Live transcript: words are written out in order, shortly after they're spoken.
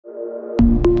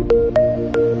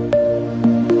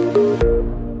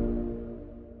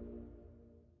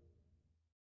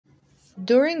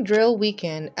During drill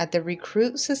weekend at the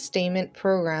Recruit Sustainment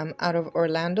Program out of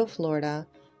Orlando, Florida,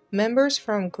 members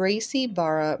from Gracie,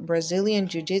 Barra, Brazilian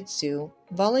Jiu-Jitsu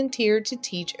volunteered to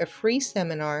teach a free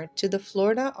seminar to the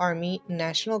Florida Army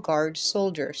National Guard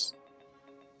soldiers.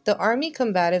 The Army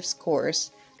Combatives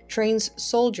course trains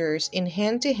soldiers in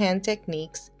hand-to-hand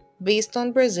techniques based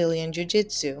on Brazilian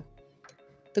Jiu-Jitsu.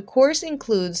 The course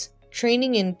includes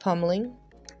training in pummeling,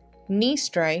 knee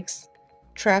strikes,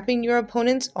 trapping your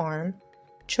opponent's arm,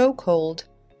 chokehold,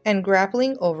 and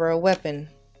grappling over a weapon.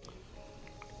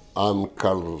 I'm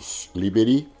Carlos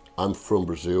Liberi. I'm from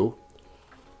Brazil.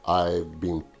 I've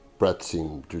been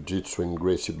practicing Jiu-Jitsu in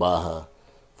Gracie, Barra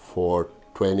for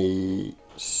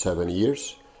 27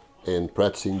 years and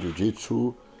practicing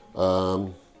Jiu-Jitsu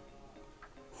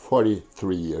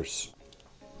 43 years.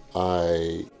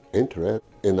 I entered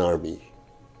in Army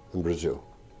in Brazil.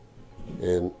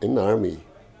 And in Army,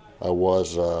 I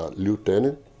was a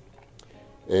lieutenant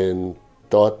and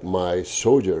taught my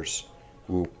soldiers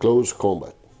in close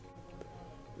combat.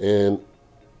 And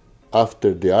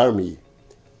after the Army,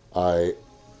 I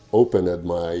opened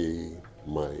my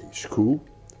school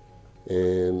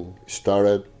and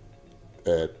started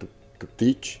to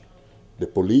teach the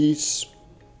police,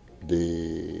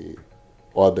 the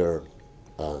other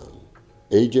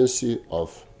agency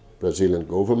of Brazilian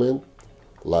government,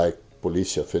 like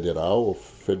Polícia Federal,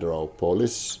 Federal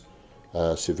Police,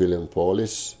 Civilian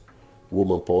Police,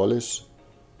 Women Police,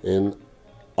 and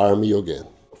Army again,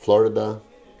 Florida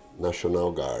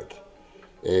National Guard.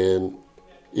 And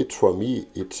for me,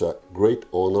 it's a great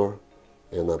honor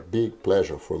and a big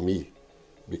pleasure for me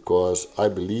because I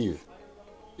believe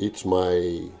it's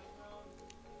my,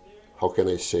 how can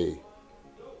I say,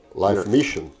 life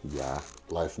mission. Yeah.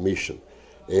 Life mission.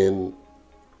 And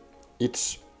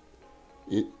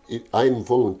I'm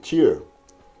volunteer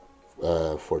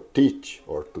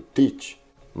to teach.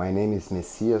 My name is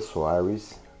Messias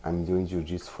Soares. I'm doing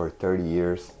Jiu-Jitsu for 30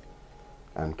 years.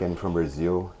 I'm coming from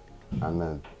Brazil. I'm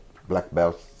a black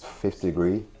belt 5th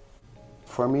degree.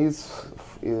 For me,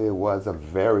 it was a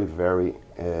very, very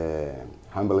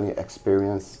humbling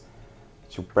experience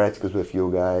to practice with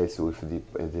you guys, with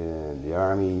the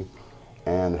Army,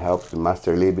 and help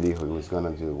Master Liberty, who was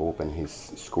going to open his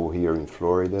school here in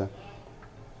Florida.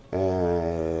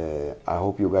 I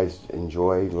hope you guys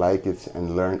enjoy, like it,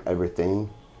 and learn everything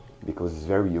because it's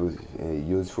very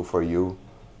useful for you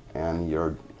and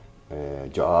your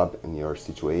job and your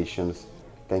situations.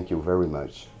 Thank you very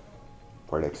much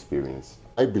for the experience.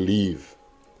 I believe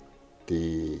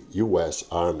the U.S.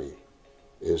 Army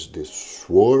is the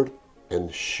sword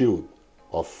and shield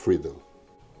of freedom.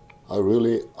 I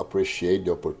really appreciate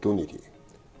the opportunity.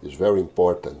 It's very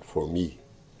important for me.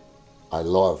 I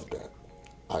love that.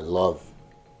 I love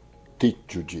teach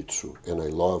Jiu-Jitsu, and I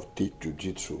love teach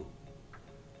Jiu-Jitsu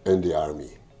in the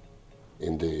Army,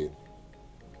 in the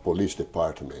police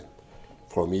department.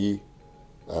 For me,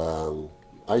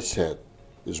 I said,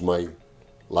 it's my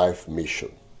life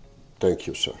mission. Thank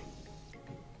you, sir.